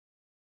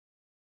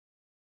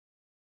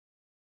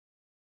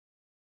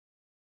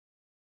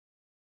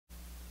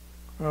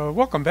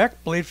Welcome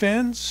back, Blade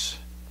fans.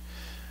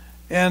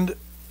 And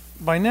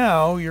by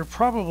now, you're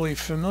probably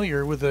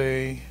familiar with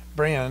a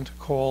brand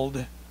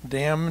called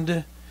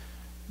Damned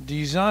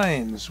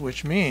Designs,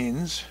 which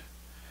means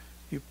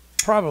you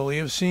probably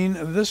have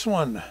seen this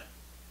one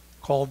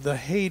called the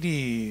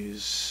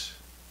Hades.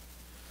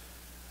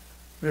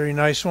 Very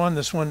nice one.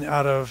 This one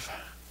out of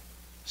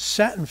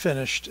satin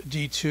finished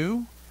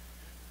D2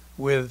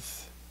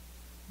 with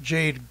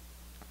jade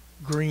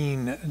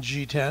green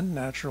G10,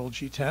 natural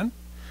G10.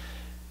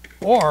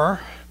 Or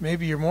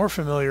maybe you're more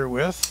familiar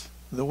with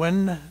the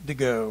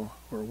Wendigo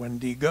or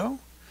Wendigo.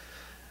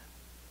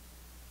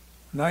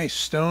 Nice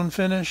stone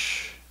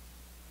finish,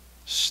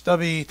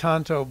 stubby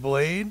tanto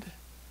blade,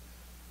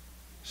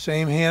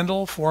 same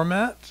handle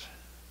format.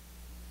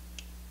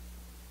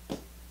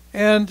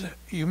 And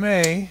you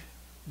may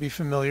be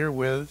familiar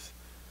with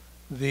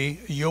the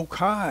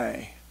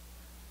Yokai,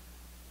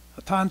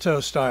 a tanto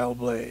style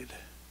blade.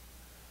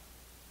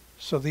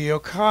 So the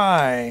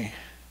Yokai,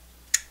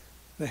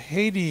 the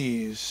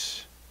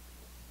Hades,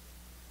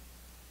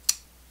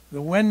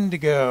 the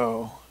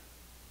Wendigo.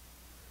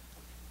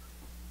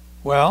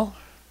 Well,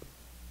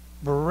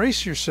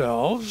 brace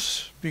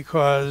yourselves,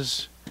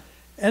 because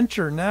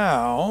enter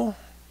now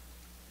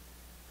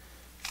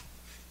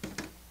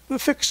the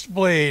fixed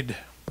blade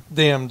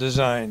Damned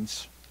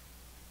Designs.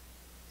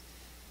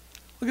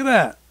 Look at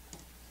that.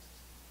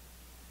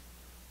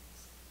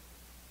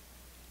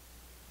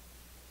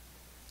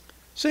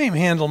 Same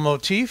handle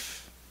motif.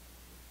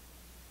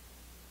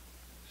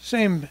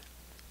 Same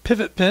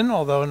pivot pin,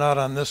 although not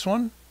on this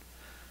one.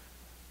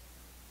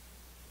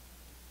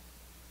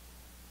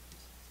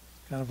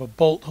 Kind of a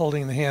bolt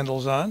holding the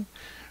handles on.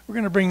 We're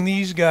going to bring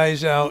these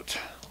guys out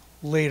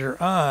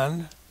later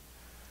on.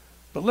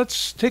 But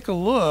let's take a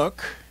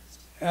look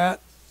at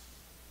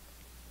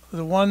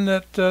the one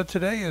that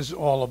today is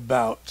all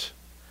about.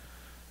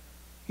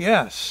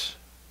 Yes,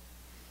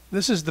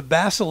 this is the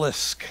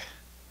Basilisk.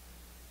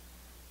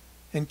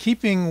 In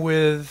keeping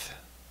with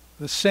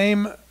the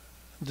same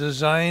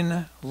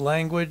design,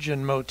 language,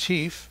 and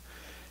motif,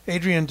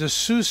 Adrian de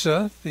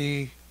Souza,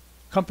 the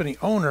company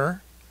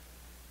owner,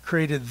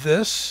 created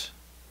this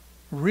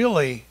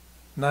really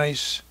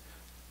nice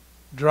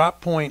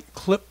drop point,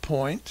 clip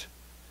point,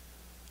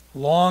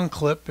 long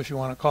clip if you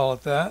want to call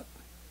it that,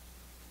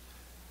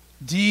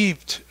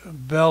 deep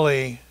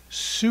belly,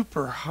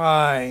 super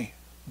high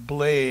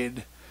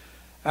blade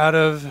out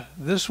of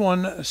this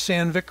one,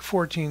 Sandvik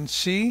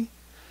 14C.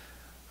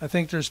 I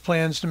think there's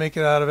plans to make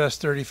it out of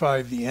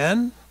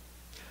S35VN.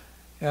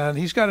 And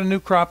he's got a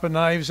new crop of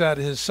knives at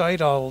his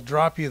site. I'll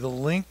drop you the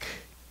link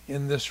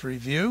in this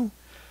review,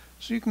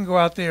 so you can go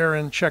out there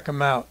and check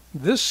them out.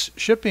 This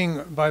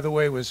shipping, by the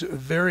way, was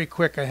very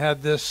quick. I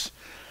had this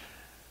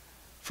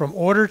from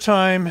order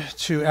time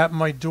to at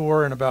my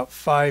door in about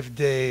 5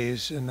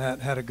 days, and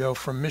that had to go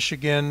from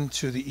Michigan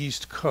to the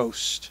East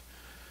Coast.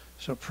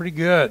 So pretty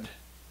good.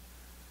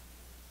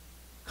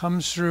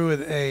 Comes through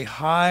with a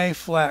high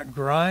flat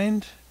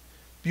grind.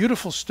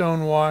 Beautiful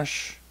stone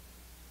wash,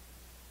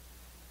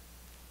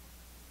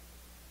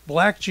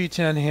 black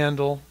G10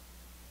 handle,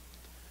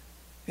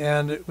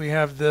 and we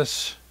have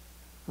this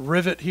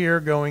rivet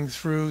here going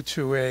through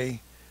to a,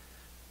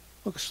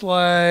 looks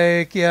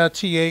like, yeah,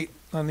 T8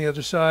 on the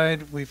other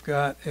side. We've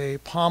got a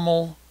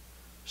pommel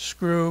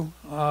screw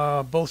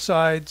both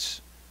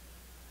sides.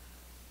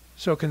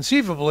 So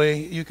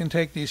conceivably, you can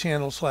take these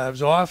handle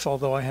slabs off,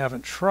 although I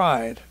haven't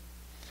tried.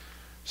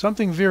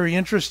 Something very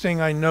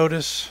interesting I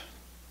notice,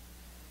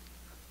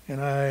 and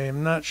I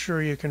am not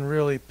sure you can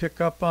really pick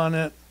up on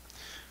it,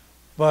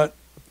 but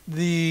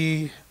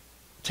the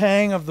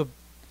tang of the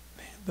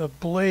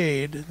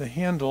blade, the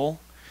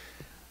handle,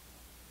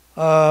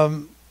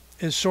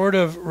 is sort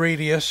of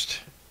radiused,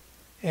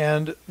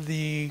 and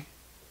the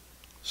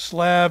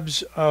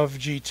slabs of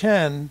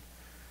G10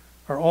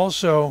 are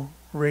also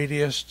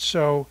radiused,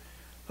 so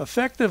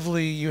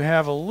effectively you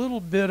have a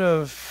little bit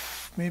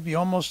of maybe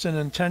almost an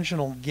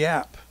intentional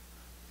gap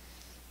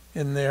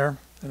in there.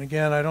 And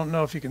again, I don't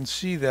know if you can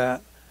see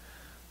that,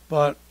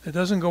 but it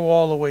doesn't go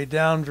all the way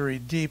down very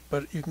deep,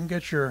 but you can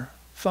get your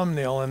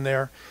thumbnail in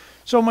there.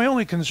 So my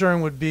only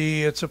concern would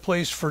be it's a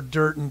place for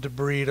dirt and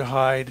debris to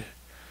hide. You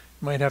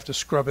might have to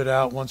scrub it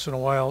out once in a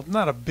while.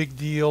 Not a big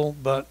deal,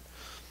 but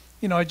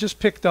you know, I just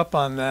picked up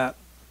on that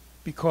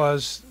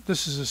because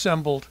this is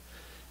assembled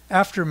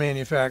after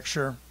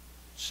manufacture.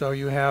 So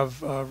you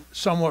have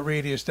somewhat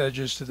radiused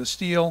edges to the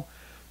steel,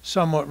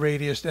 somewhat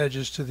radiused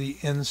edges to the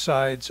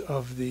insides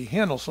of the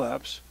handle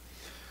slabs.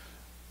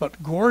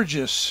 But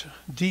gorgeous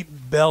deep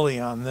belly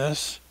on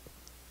this.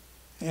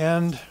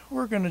 And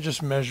we're going to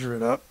just measure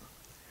it up.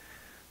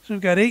 So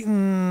we've got 8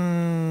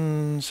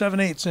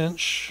 7/8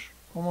 inch,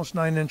 almost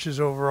 9 inches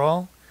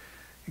overall.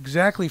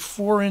 Exactly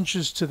 4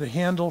 inches to the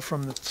handle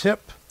from the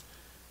tip.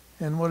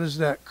 And what is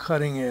that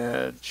cutting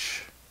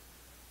edge?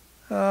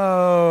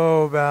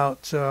 Oh,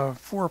 about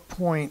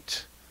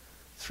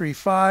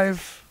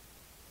 4.35.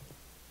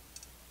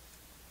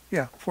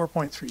 Yeah,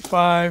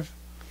 4.35.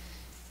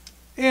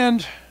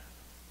 And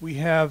we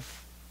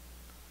have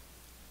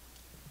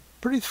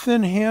Pretty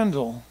thin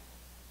handle.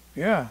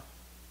 Yeah,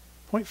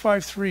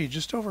 0.53,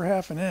 just over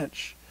half an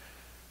inch.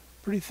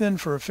 Pretty thin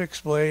for a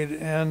fixed blade,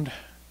 and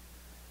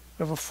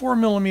we have a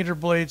 4mm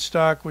blade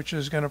stock, which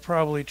is going to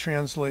probably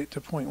translate to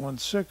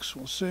 0.16.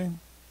 We'll see.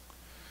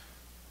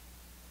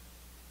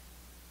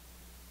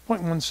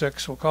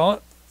 0.16, we'll call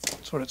it.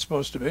 That's what it's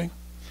supposed to be.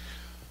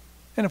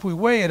 And if we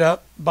weigh it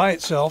up by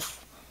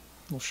itself,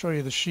 we'll show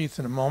you the sheath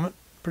in a moment.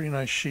 Pretty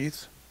nice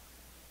sheath.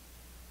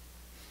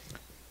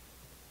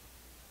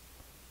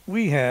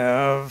 We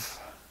have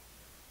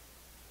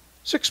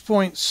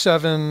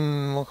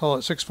 6.7, we'll call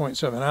it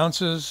 6.7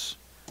 ounces.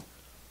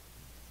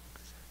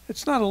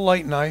 It's not a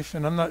light knife,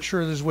 and I'm not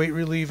sure there's weight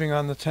relieving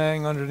on the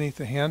tang underneath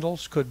the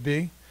handles. Could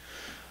be.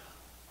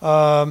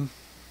 Here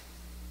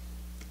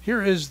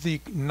is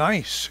the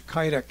nice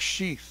Kydex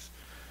sheath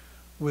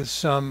with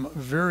some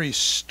very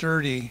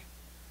sturdy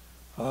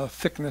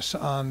thickness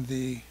on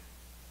the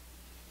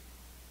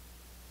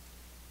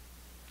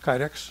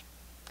Kydex.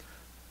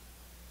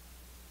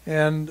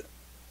 And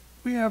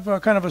we have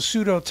kind of a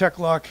pseudo tech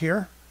lock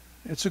here.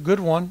 It's a good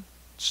one,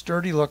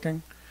 sturdy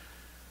looking.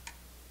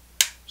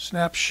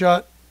 Snaps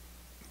shut,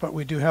 but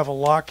we do have a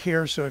lock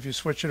here, so if you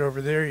switch it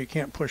over there, you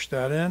can't push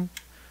that in.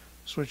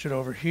 Switch it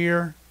over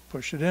here,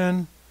 push it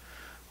in,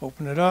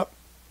 open it up.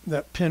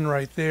 That pin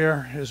right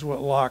there is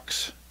what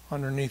locks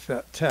underneath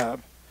that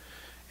tab.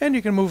 And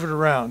you can move it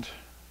around.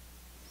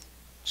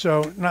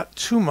 So not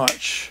too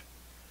much.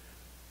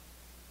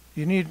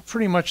 You need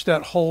pretty much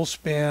that hole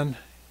span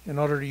in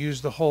order to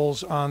use the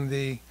holes on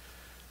the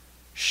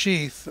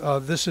sheath.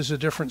 This is a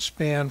different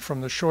span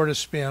from the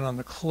shortest span on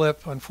the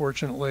clip,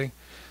 unfortunately.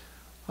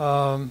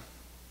 But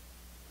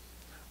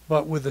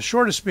with the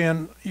shortest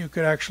span, you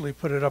could actually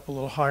put it up a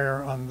little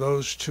higher on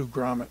those two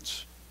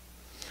grommets.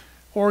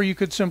 Or you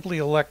could simply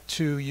elect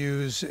to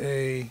use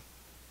a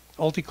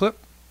ulti-clip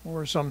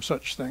or some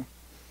such thing.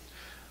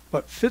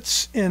 But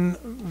fits in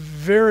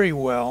very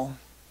well.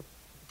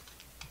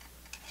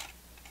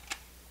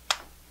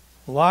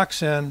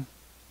 Locks in.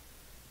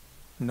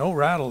 No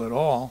rattle at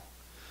all.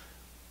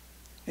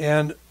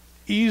 And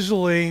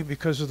easily,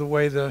 because of the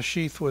way the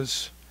sheath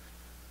was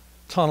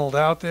tunneled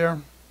out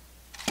there,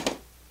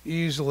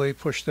 easily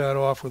push that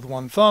off with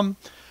one thumb.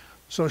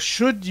 So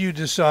should you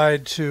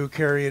decide to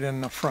carry it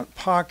in the front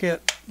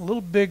pocket, a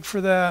little big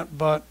for that,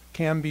 but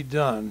can be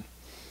done.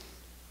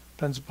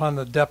 Depends upon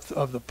the depth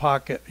of the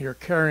pocket you're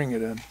carrying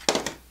it in.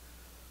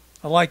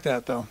 I like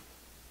that though.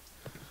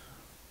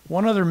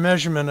 One other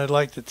measurement I'd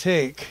like to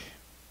take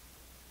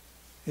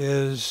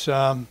is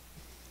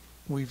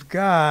we've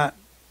got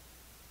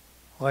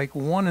like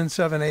 1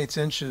 7/8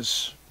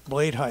 inches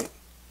blade height,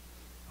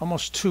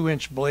 almost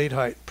 2-inch blade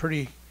height.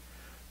 Pretty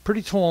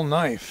tall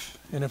knife.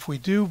 And if we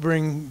do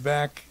bring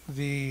back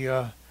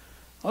the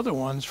other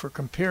ones for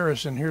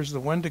comparison, here's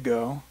the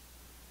Wendigo.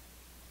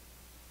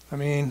 I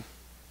mean,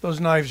 those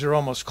knives are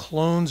almost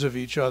clones of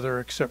each other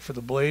except for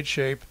the blade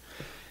shape.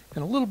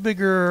 And a little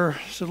bigger,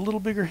 is it a little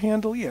bigger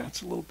handle? Yeah,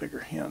 it's a little bigger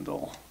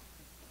handle.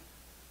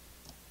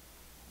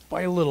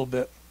 By a little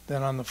bit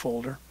than on the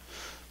folder.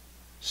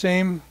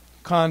 Same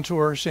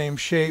contour, same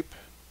shape.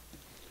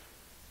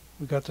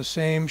 We got the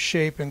same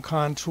shape and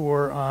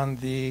contour on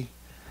the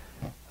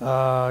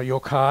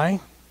Yokai.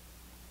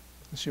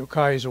 This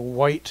Yokai is a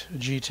white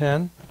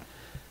G10.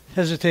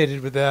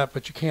 Hesitated with that,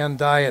 but you can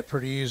dye it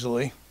pretty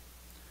easily.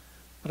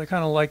 But I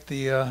kind of like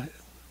the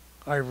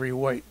ivory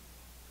white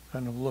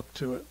kind of look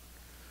to it.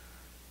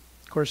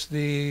 Of course,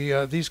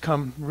 these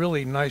come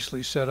really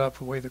nicely set up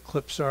the way the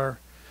clips are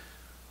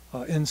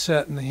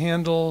inset in the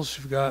handles.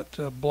 You've got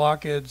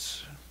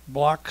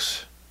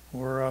blocks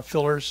or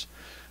fillers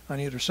on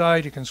either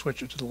side. You can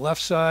switch it to the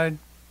left side.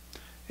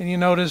 And you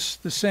notice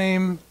the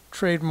same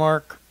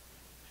trademark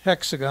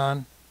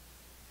hexagon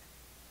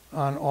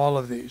on all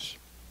of these.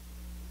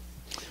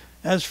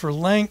 As for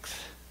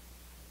length,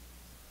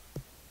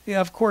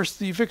 yeah, of course,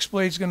 the fixed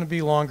blade is going to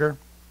be longer.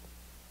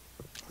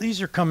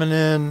 These are coming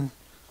in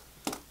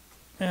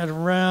at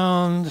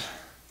around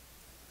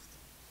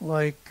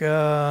like 3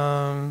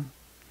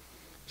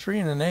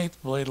 1/8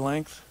 blade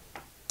length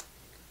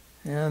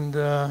and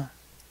about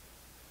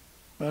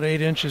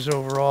 8 inches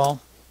overall.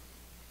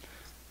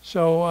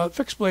 So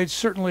fixed blade's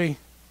certainly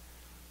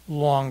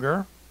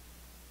longer,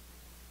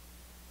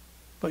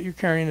 but you're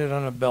carrying it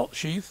on a belt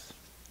sheath.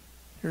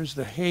 Here's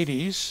the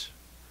Hades.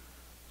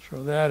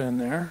 Throw that in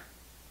there.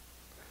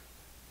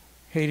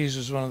 Hades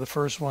is one of the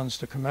first ones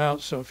to come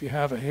out, so if you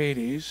have a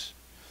Hades,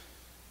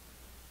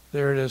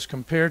 there it is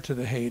compared to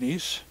the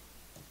Hades.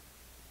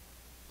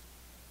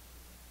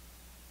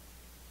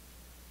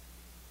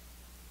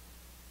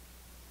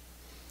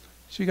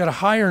 So you got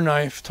a higher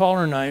knife,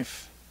 taller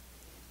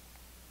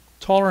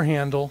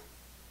handle,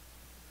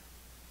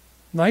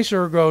 nice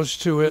ergos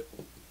to it.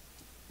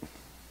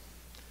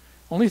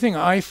 Only thing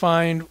I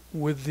find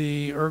with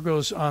the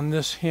ergos on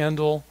this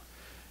handle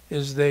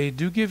is they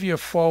do give you a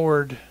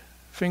forward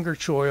finger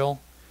choil.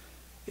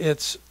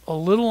 It's a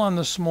little on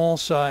the small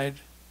side.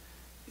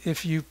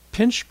 If you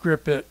pinch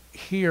grip it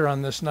here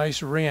on this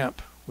nice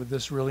ramp with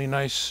this really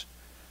nice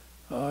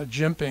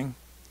jimping,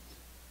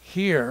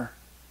 here,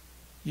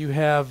 you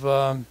have,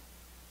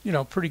 you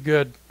know, pretty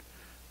good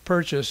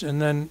purchase.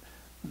 And then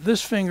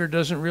this finger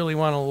doesn't really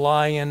want to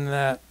lie in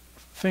that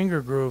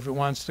finger groove. It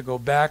wants to go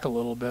back a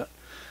little bit.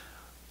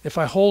 If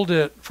I hold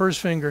it, first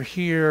finger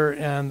here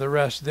and the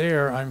rest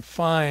there, I'm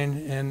fine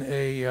in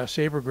a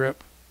saber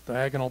grip,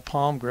 diagonal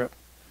palm grip.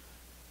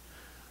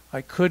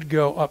 I could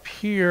go up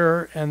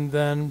here and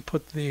then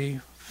put the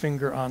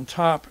finger on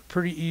top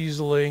pretty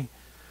easily.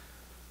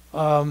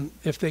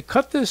 If they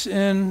cut this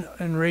in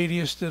and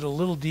radiused it a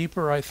little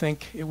deeper, I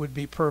think it would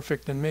be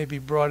perfect, and maybe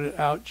brought it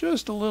out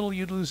just a little.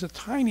 You'd lose a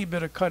tiny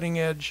bit of cutting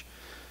edge.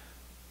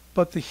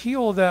 But the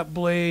heel of that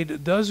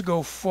blade does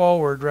go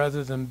forward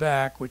rather than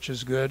back, which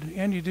is good,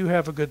 and you do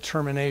have a good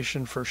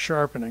termination for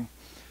sharpening.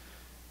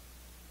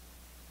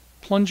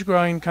 Plunge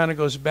grind kind of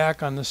goes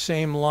back on the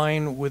same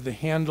line with the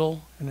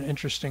handle in an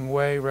interesting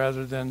way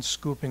rather than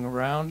scooping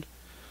around.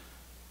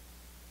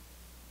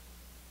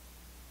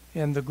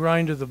 And the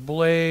grind of the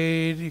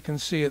blade, you can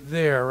see it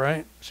there,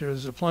 right? So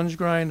there's the plunge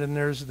grind, and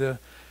there's the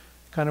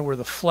kind of where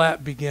the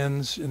flat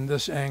begins, and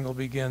this angle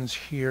begins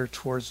here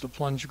towards the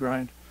plunge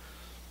grind.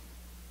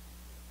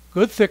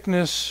 Good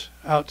thickness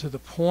out to the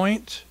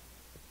point.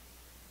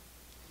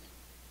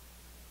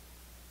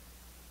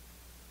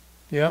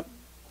 Yep,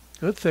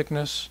 good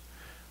thickness.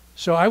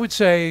 So I would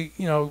say,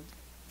 you know,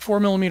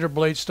 4mm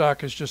blade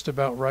stock is just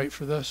about right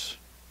for this.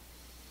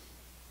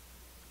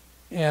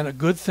 And a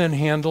good thin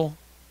handle,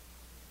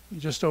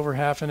 just over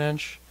 1/2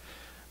 inch.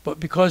 But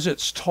because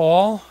it's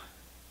tall,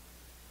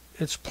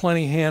 it's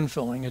plenty hand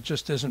filling. It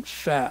just isn't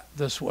fat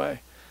this way.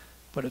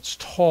 But it's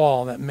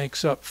tall, that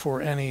makes up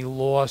for any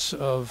loss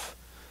of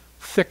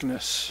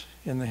thickness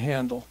in the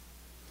handle.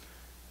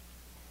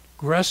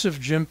 Aggressive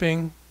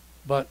jimping,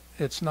 but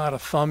it's not a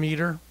thumb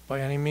eater by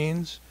any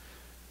means.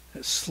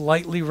 It's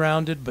slightly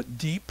rounded but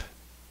deep.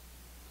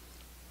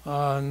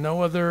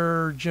 No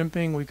other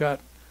jimping. We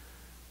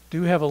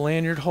do have a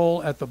lanyard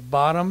hole at the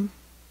bottom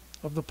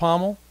of the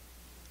pommel,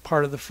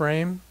 part of the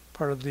frame,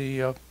 part of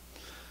the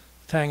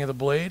tang of the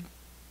blade.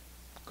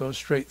 Goes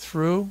straight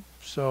through,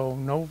 so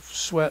no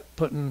sweat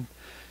putting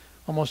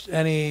almost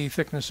any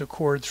thickness of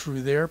cord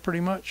through there, pretty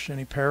much,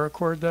 any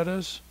paracord that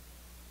is.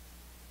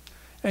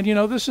 And you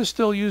know, this is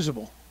still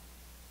usable,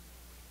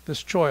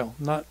 this choil,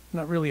 not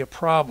really a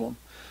problem.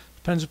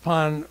 Depends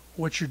upon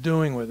what you're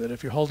doing with it.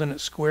 If you're holding it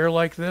square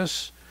like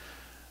this,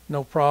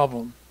 no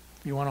problem.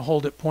 If you want to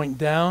hold it point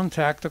down,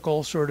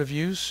 tactical sort of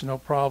use, no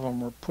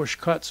problem, or push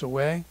cuts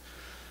away.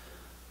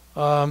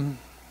 You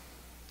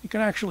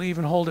can actually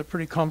even hold it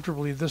pretty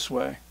comfortably this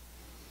way.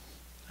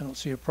 I don't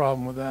see a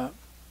problem with that.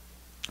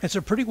 It's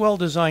a pretty well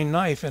designed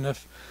knife, and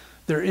if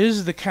there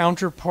is the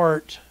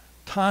counterpart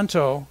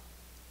Tanto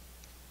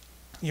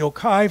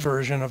Yokai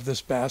version of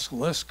this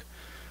Basilisk,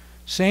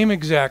 same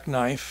exact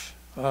knife,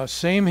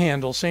 same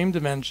handle, same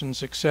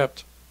dimensions,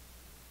 except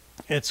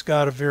it's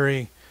got a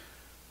very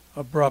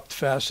abrupt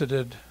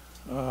faceted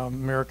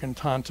American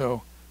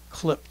Tanto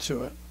clip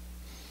to it.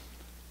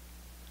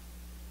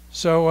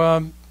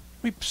 So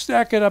we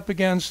stack it up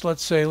against,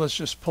 let's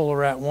just pull a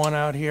Rat 1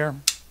 out here.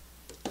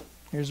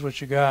 Here's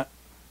what you got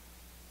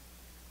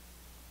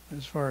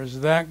as far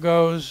as that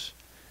goes,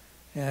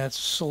 and it's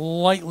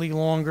slightly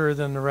longer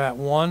than the Rat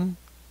 1,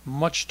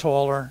 much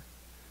taller.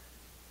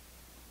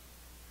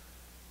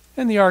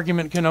 And the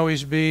argument can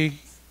always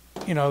be,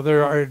 you know,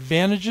 there are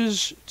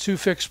advantages to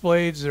fixed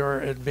blades, there are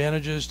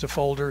advantages to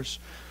folders.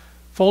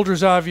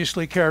 Folders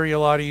obviously carry a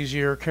lot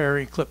easier,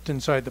 carry clipped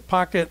inside the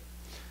pocket.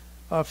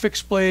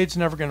 Fixed blades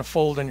never going to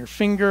fold on your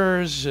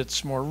fingers,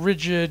 it's more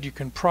rigid, you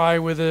can pry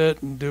with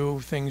it and do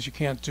things you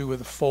can't do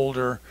with a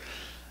folder.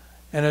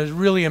 And it's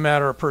really a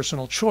matter of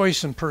personal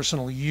choice and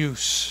personal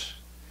use.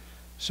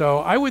 So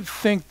I would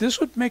think this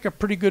would make a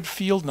pretty good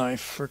field knife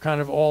for kind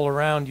of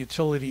all-around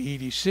utility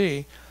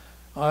EDC.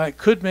 It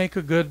could make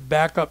a good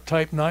backup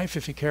type knife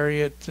if you carry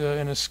it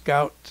in a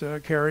scout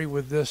carry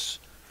with this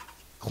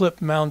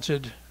clip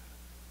mounted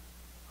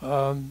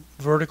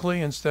vertically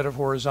instead of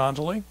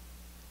horizontally.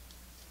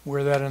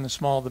 Wear that in the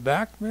small of the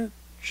back, it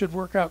should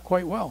work out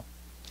quite well.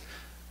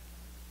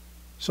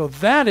 So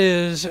that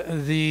is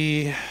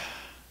the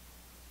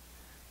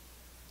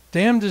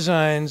Dam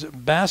Designs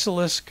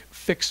Basilisk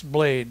fixed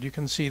blade. You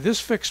can see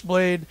this fixed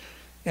blade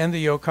and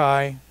the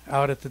Yokai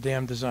out at the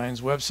Dam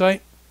Designs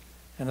website.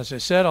 And as I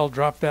said, I'll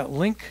drop that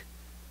link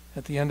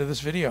at the end of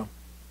this video.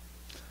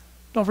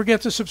 Don't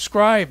forget to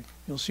subscribe.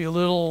 You'll see a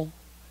little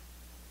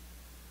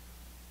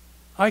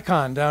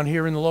icon down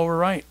here in the lower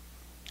right.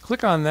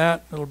 Click on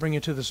that. It'll bring you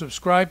to the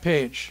subscribe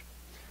page.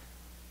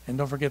 And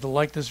don't forget to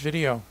like this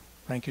video.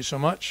 Thank you so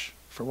much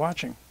for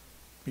watching.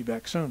 Be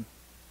back soon.